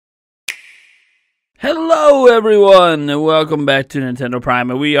Hello everyone, and welcome back to Nintendo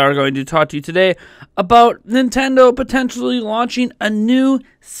Prime, and we are going to talk to you today about Nintendo potentially launching a new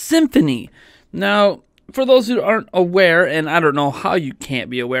Symphony. Now, for those who aren't aware, and I don't know how you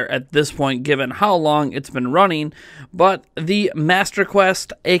can't be aware at this point given how long it's been running, but the Master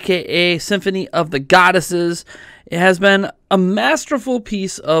Quest, aka Symphony of the Goddesses, it has been a masterful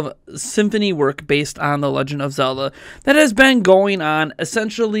piece of symphony work based on The Legend of Zelda that has been going on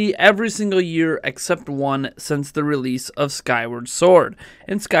essentially every single year except one since the release of Skyward Sword.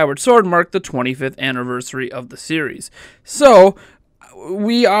 And Skyward Sword marked the 25th anniversary of the series. So,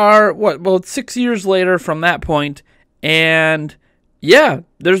 we are, about 6 years later from that point, and yeah,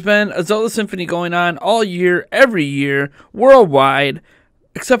 there's been a Zelda Symphony going on all year, every year, worldwide,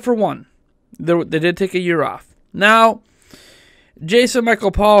 except for one. They did take a year off. Now, Jason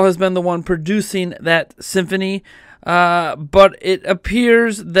Michael Paul has been the one producing that symphony, but it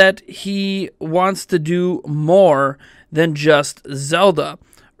appears that he wants to do more than just Zelda.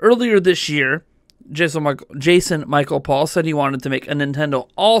 Earlier this year, Jason Michael Paul said he wanted to make a Nintendo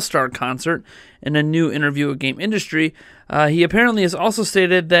All-Star concert. In a new interview with Game Industry, he apparently has also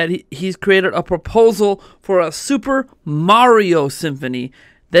stated that he's created a proposal for a Super Mario Symphony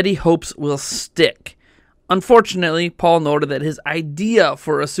that he hopes will stick. Unfortunately, Paul noted that his idea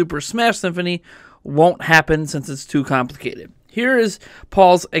for a Super Smash Symphony won't happen since it's too complicated. Here is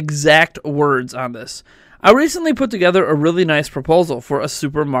Paul's exact words on this. I recently put together a really nice proposal for a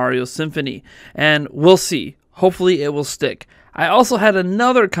Super Mario Symphony, and we'll see. Hopefully it will stick. I also had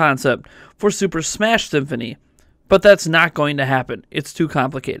another concept for Super Smash Symphony, but that's not going to happen. It's too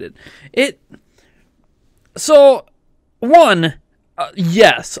complicated.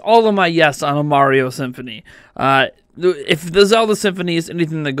 Yes, all of my yes on a Mario Symphony. If the Zelda Symphony is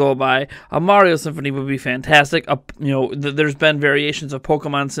anything to go by, a Mario Symphony would be fantastic. There's been variations of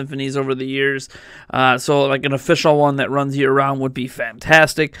Pokemon Symphonies over the years, so like an official one that runs year-round would be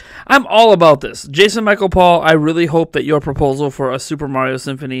fantastic. I'm all about this. Jason Michael Paul, I really hope that your proposal for a Super Mario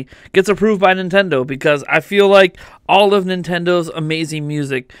Symphony gets approved by Nintendo, because I feel like all of Nintendo's amazing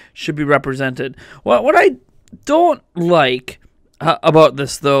music should be represented. What I don't like about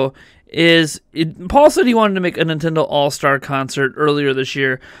this, though, is Paul said he wanted to make a Nintendo All-Star concert earlier this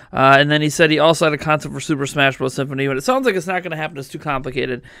year, and then he said he also had a concept for Super Smash Bros. Symphony, but it sounds like it's not going to happen. It's too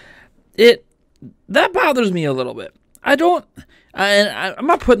complicated. That bothers me a little bit. I'm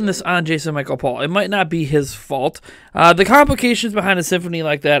not putting this on Jason Michael Paul. It might not be his fault. The complications behind a symphony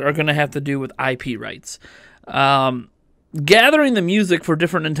like that are going to have to do with IP rights. Gathering the music for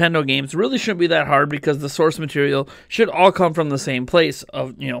different Nintendo games really shouldn't be that hard, because the source material should all come from the same place.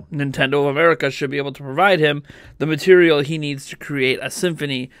 Nintendo of America should be able to provide him the material he needs to create a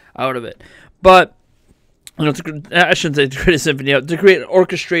symphony out of it. But I shouldn't say to create a symphony, to create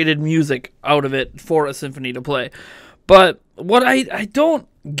orchestrated music out of it for a symphony to play. But what I don't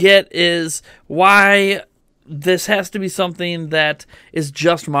get is why this has to be something that is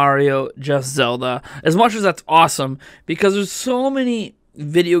just Mario, just Zelda. As much as that's awesome, because there's so many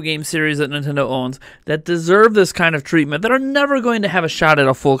video game series that Nintendo owns that deserve this kind of treatment that are never going to have a shot at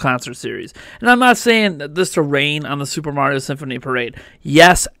a full concert series. And I'm not saying this to rain on the Super Mario Symphony parade.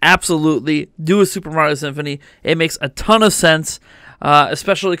 Yes, absolutely, do a Super Mario Symphony. It makes a ton of sense.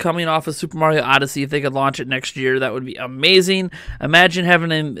 Especially coming off of Super Mario Odyssey. If they could launch it next year, that would be amazing. Imagine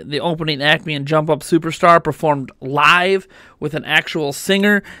having the opening act being Jump Up Superstar performed live with an actual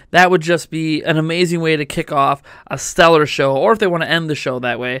singer. That would just be an amazing way to kick off a stellar show, or if they want to end the show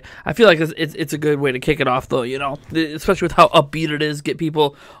that way. I feel like it's a good way to kick it off, though, especially with how upbeat it is. Get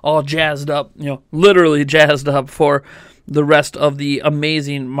people all jazzed up, literally jazzed up for the rest of the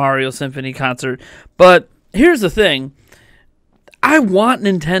amazing Mario Symphony concert. But here's the thing. I want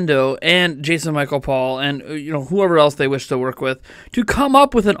Nintendo and Jason Michael Paul and whoever else they wish to work with to come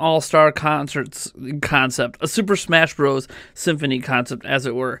up with an all-star concerts concept, a Super Smash Bros. Symphony concept, as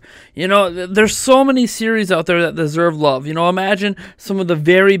it were. There's so many series out there that deserve love. Imagine some of the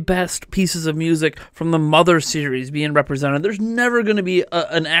very best pieces of music from the Mother series being represented. There's never going to be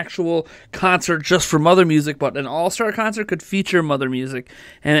an actual concert just for Mother music, but an all-star concert could feature Mother music,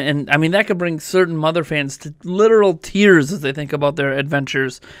 and I mean that could bring certain Mother fans to literal tears as they think about their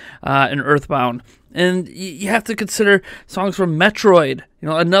adventures in Earthbound. And you have to consider songs from Metroid,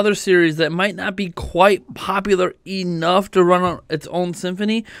 another series that might not be quite popular enough to run on its own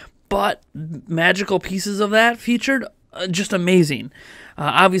symphony, but magical pieces of that featured, just amazing.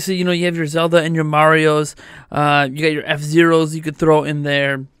 Obviously, you have your Zelda and your Marios, you got your F-Zeros you could throw in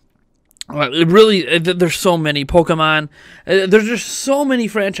there. There's so many Pokemon. There's just so many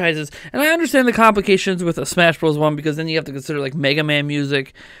franchises, and I understand the complications with a Smash Bros. One, because then you have to consider like Mega Man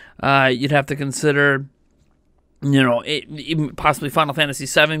music, You'd have to consider, you know, even possibly Final Fantasy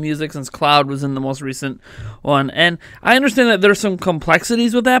VII music, since Cloud was in the most recent one. And I understand that there's some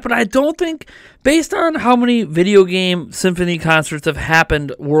complexities with that, but I don't think, based on how many video game symphony concerts have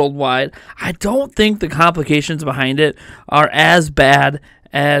happened worldwide, I don't think the complications behind it are as bad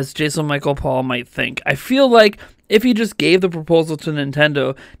as Jason Michael Paul might think. I feel like if he just gave the proposal to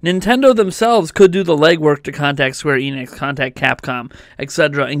Nintendo, Nintendo themselves could do the legwork to contact Square Enix, contact Capcom,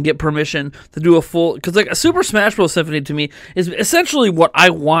 etc., and get permission to do a full... Because like a Super Smash Bros. Symphony to me is essentially what I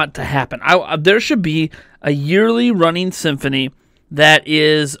want to happen. There should be a yearly running symphony that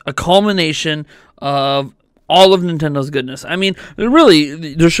is a culmination of all of Nintendo's goodness. I mean,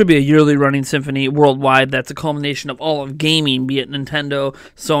 really, there should be a yearly running symphony worldwide that's a culmination of all of gaming, be it Nintendo,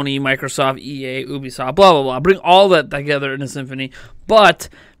 Sony, Microsoft, EA, Ubisoft, blah, blah, blah. Bring all that together in a symphony. But,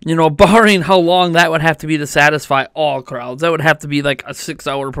 you know, barring how long that would have to be to satisfy all crowds, that would have to be like a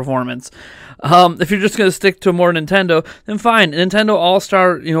 6-hour performance. If you're just going to stick to more Nintendo, then fine. Nintendo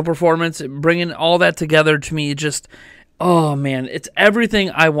All-Star, you know, performance, bringing all that together to me just, oh, man, it's everything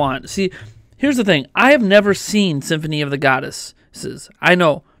I want. See, here's the thing. I have never seen Symphony of the Goddesses. I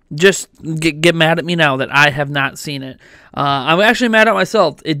know. Just get mad at me now that I have not seen it. I'm actually mad at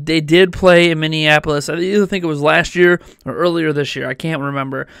myself. They did play in Minneapolis. I either think it was last year or earlier this year. I can't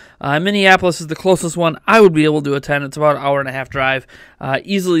remember. Minneapolis is the closest one I would be able to attend. It's about an hour and a half drive.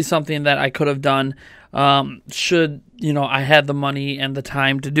 Easily something that I could have done should, you know, I had the money and the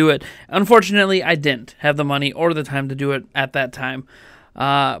time to do it. Unfortunately, I didn't have the money or the time to do it at that time.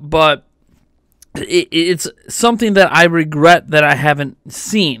 But it's something that I regret that I haven't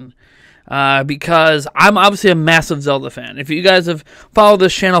seen, because I'm obviously a massive Zelda fan. If you guys have followed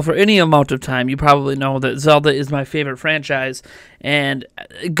this channel for any amount of time, you probably know that Zelda is my favorite franchise, and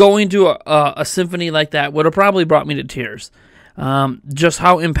going to a symphony like that would have probably brought me to tears. Just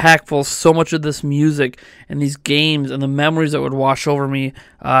how impactful so much of this music and these games and the memories that would wash over me,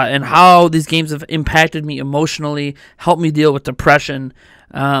 and how these games have impacted me emotionally, helped me deal with depression,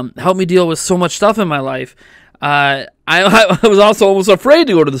 helped me deal with so much stuff in my life. I was also almost afraid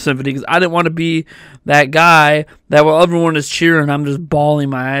to go to the symphony because I didn't want to be that guy that while everyone is cheering, I'm just bawling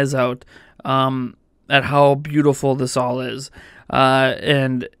my eyes out at how beautiful this all is.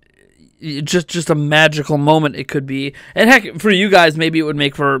 And just a magical moment it could be. And heck, for you guys, maybe it would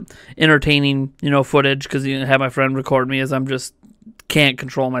make for entertaining, you know, footage, because you have my friend record me as I'm just can't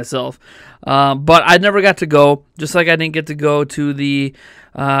control myself. But I never got to go, just like I didn't get to go to the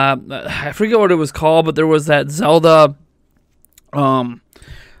I forget what it was called, but there was that Zelda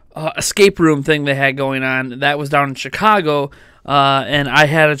escape room thing they had going on. That was down in Chicago, and I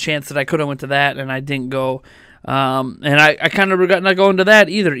had a chance that I could have went to that, and I didn't go. And I kind of regret not going to that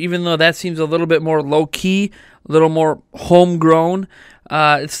either, even though that seems a little bit more low-key, a little more homegrown.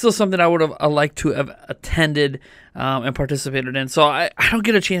 It's still something I would have liked to have attended and participated in. So I don't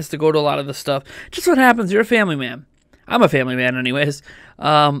get a chance to go to a lot of this stuff. Just what happens, you're a family man. I'm a family man anyways.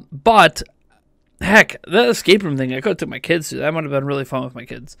 But, heck, the escape room thing, I could have took my kids to. That might have been really fun with my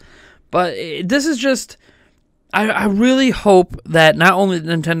kids. But this is just... I really hope that not only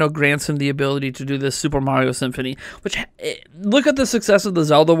Nintendo grants him the ability to do this Super Mario Symphony, which, look at the success of the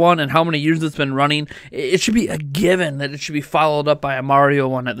Zelda one and how many years it's been running. It should be a given that it should be followed up by a Mario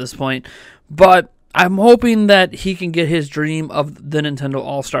one at this point. But I'm hoping that he can get his dream of the Nintendo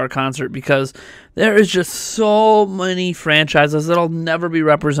All-Star Concert, because there is just so many franchises that'll never be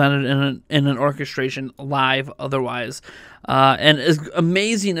represented in an orchestration live otherwise. And as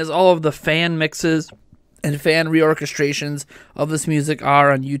amazing as all of the fan mixes and fan reorchestrations of this music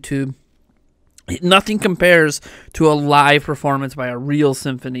are on YouTube, nothing compares to a live performance by a real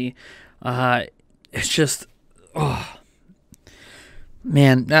symphony. It's just, oh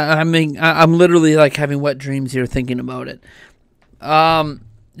man, I mean, I'm literally like having wet dreams here thinking about it.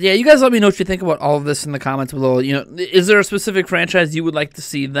 Yeah, you guys let me know what you think about all of this in the comments below. You know, is there a specific franchise you would like to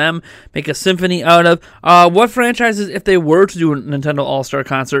see them make a symphony out of? What franchises, if they were to do a Nintendo All-Star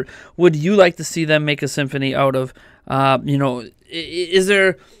Concert, would you like to see them make a symphony out of? You know, is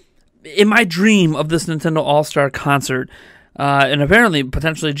there, in my dream of this Nintendo All-Star Concert, and apparently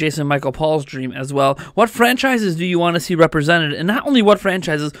potentially Jason Michael Paul's dream as well, what franchises do you want to see represented? And not only what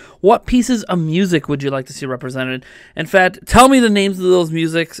franchises, what pieces of music would you like to see represented? In fact, tell me the names of those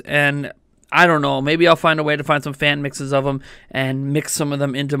musics, and I don't know, maybe I'll find a way to find some fan mixes of them and mix some of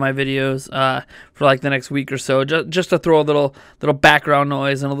them into my videos for like the next week or so, just to throw a little background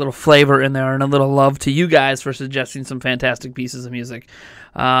noise and a little flavor in there and a little love to you guys for suggesting some fantastic pieces of music.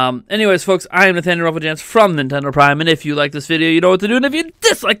 Anyways, folks, I am Nathaniel Rufflegans from Nintendo Prime, and if you like this video, you know what to do, and if you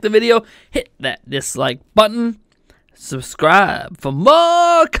dislike the video, hit that dislike button. subscribe for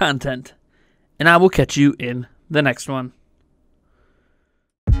more content, and I will catch you in the next one.